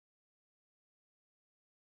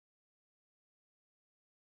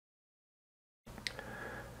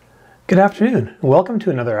Good afternoon, and welcome to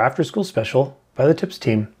another After School Special by the TIPS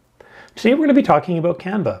team. Today we're going to be talking about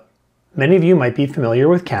Canva. Many of you might be familiar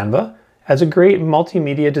with Canva as a great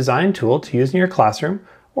multimedia design tool to use in your classroom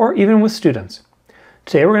or even with students.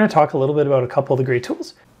 Today we're going to talk a little bit about a couple of the great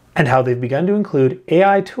tools and how they've begun to include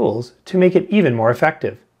AI tools to make it even more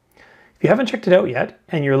effective. If you haven't checked it out yet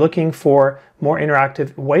and you're looking for more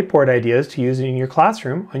interactive whiteboard ideas to use in your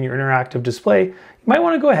classroom on your interactive display, you might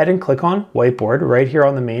want to go ahead and click on Whiteboard right here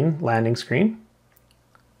on the main landing screen.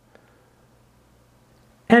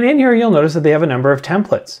 And in here you'll notice that they have a number of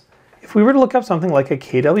templates. If we were to look up something like a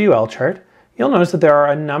KWL chart, you'll notice that there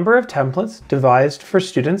are a number of templates devised for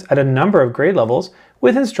students at a number of grade levels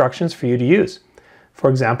with instructions for you to use.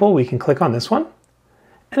 For example, we can click on this one,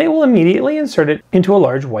 and it will immediately insert it into a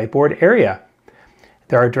large whiteboard area.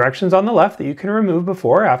 There are directions on the left that you can remove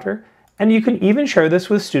before or after, and you can even share this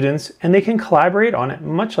with students and they can collaborate on it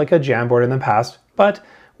much like a Jamboard in the past, but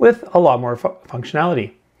with a lot more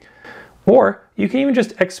functionality. Or you can even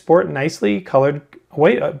just export nicely colored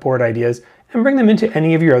whiteboard ideas and bring them into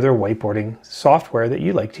any of your other whiteboarding software that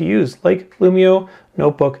you like to use, like Lumio,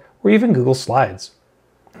 Notebook, or even Google Slides.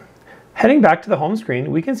 Heading back to the home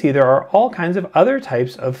screen, we can see there are all kinds of other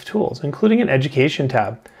types of tools, including an education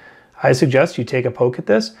tab. I suggest you take a poke at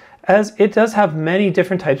this, as it does have many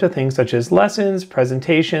different types of things such as lessons,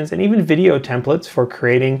 presentations, and even video templates for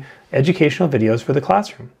creating educational videos for the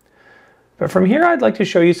classroom. But from here, I'd like to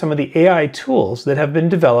show you some of the AI tools that have been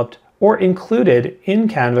developed or included in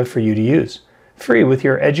Canva for you to use, free with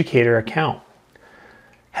your educator account.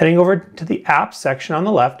 Heading over to the Apps section on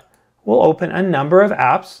the left, we'll open a number of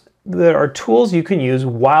apps that are tools you can use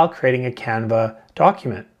while creating a Canva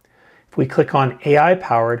document. If we click on AI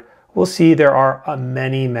powered, we'll see there are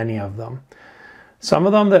many of them. Some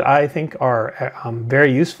of them that I think are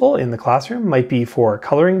very useful in the classroom might be for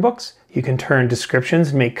coloring books. You can turn descriptions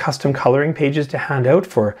and make custom coloring pages to hand out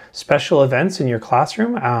for special events in your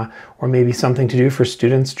classroom, or maybe something to do for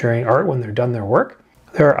students during art when they're done their work.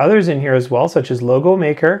 There are others in here as well, such as Logo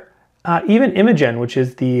Maker, even Imagen, which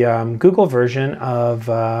is the Google version of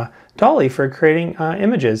Dolly for creating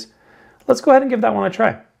images. Let's go ahead and give that one a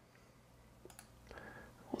try.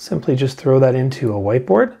 We'll simply just throw that into a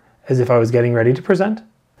whiteboard as if I was getting ready to present.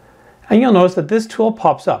 And you'll notice that this tool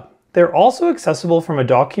pops up. They're also accessible from a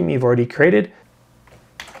document you've already created.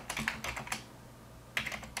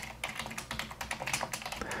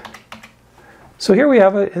 So here we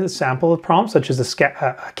have a sample of prompts such as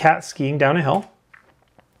a cat skiing down a hill.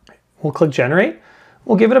 We'll click Generate.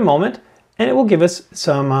 We'll give it a moment and it will give us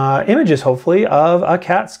some images, hopefully, of a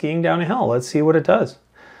cat skiing down a hill. Let's see what it does.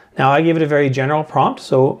 Now I gave it a very general prompt,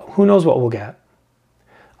 so who knows what we'll get.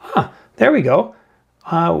 There we go.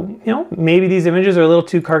 Maybe these images are a little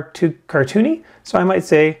too cartoony, so I might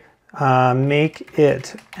say make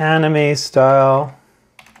it anime style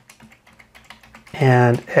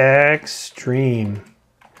and extreme.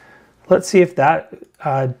 Let's see if that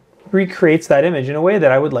recreates that image in a way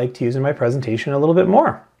that I would like to use in my presentation a little bit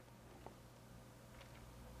more.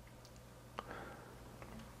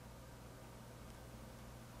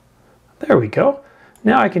 There we go.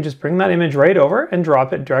 Now I can just bring that image right over and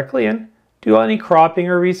drop it directly in, do any cropping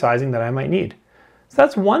or resizing that I might need. So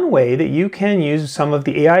that's one way that you can use some of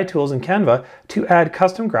the AI tools in Canva to add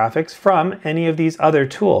custom graphics from any of these other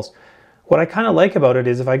tools. What I kind of like about it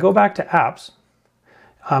is if I go back to apps,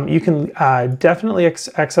 you can definitely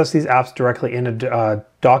access these apps directly in a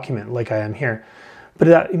document like I am here.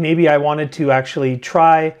 But maybe I wanted to actually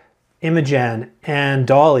try Imagen and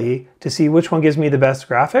Dolly to see which one gives me the best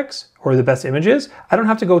graphics or the best images. I don't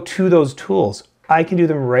have to go to those tools. I can do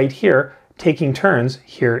them right here, taking turns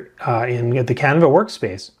here in the Canva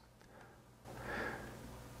workspace.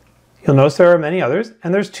 You'll notice there are many others,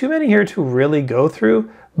 and there's too many here to really go through,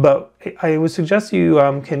 but I would suggest you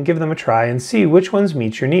can give them a try and see which ones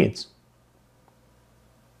meet your needs.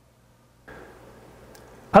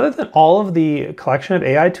 Other than all of the collection of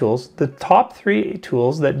AI tools, the top 3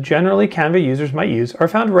 tools that generally Canva users might use are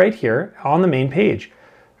found right here on the main page.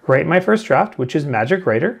 Write My First Draft, which is Magic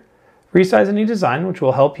Writer. Resize Any Design, which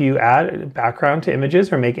will help you add background to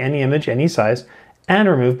images or make any image any size. And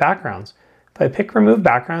Remove Backgrounds. If I pick Remove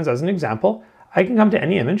Backgrounds as an example, I can come to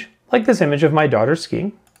any image, like this image of my daughter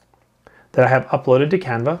skiing, that I have uploaded to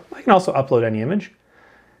Canva. I can also upload any image.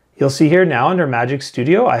 You'll see here now under Magic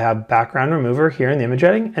Studio, I have Background Remover here in the image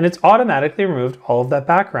editing, and it's automatically removed all of that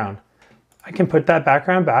background. I can put that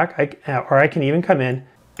background back, or I can even come in,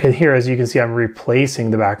 and here as you can see I'm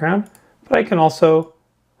replacing the background, but I can also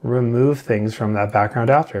remove things from that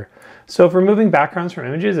background after. So if removing backgrounds from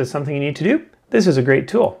images is something you need to do, this is a great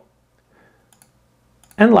tool.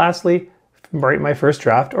 And lastly, Write My First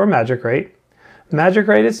Draft or Magic Write. Magic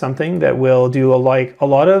Write is something that will do like a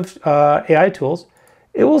lot of AI tools.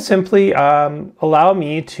 It will simply allow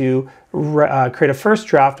me to create a first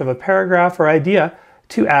draft of a paragraph or idea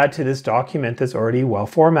to add to this document that's already well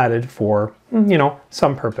formatted for,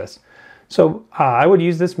 some purpose. So I would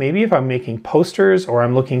use this maybe if I'm making posters or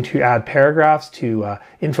I'm looking to add paragraphs to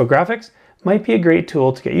infographics. Might be a great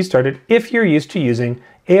tool to get you started if you're used to using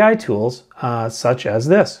AI tools such as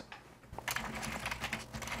this.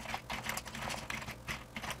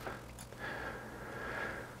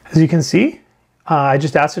 As you can see, I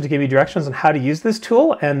just asked it to give you directions on how to use this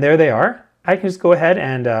tool, and there they are. I can just go ahead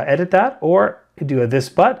and edit that, or do a this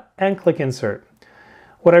but and click insert.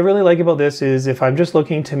 What I really like about this is if I'm just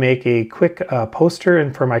looking to make a quick poster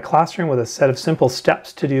and for my classroom with a set of simple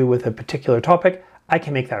steps to do with a particular topic, I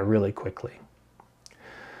can make that really quickly.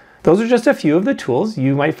 Those are just a few of the tools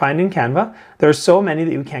you might find in Canva. There are so many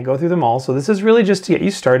that you can't go through them all, so this is really just to get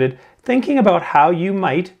you started thinking about how you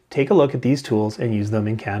might take a look at these tools and use them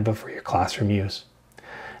in Canva for your classroom use.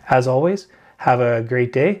 As always, have a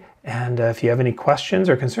great day, and if you have any questions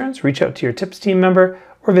or concerns, reach out to your TIPS team member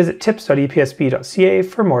or visit tips.epsb.ca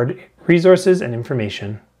for more resources and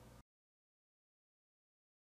information.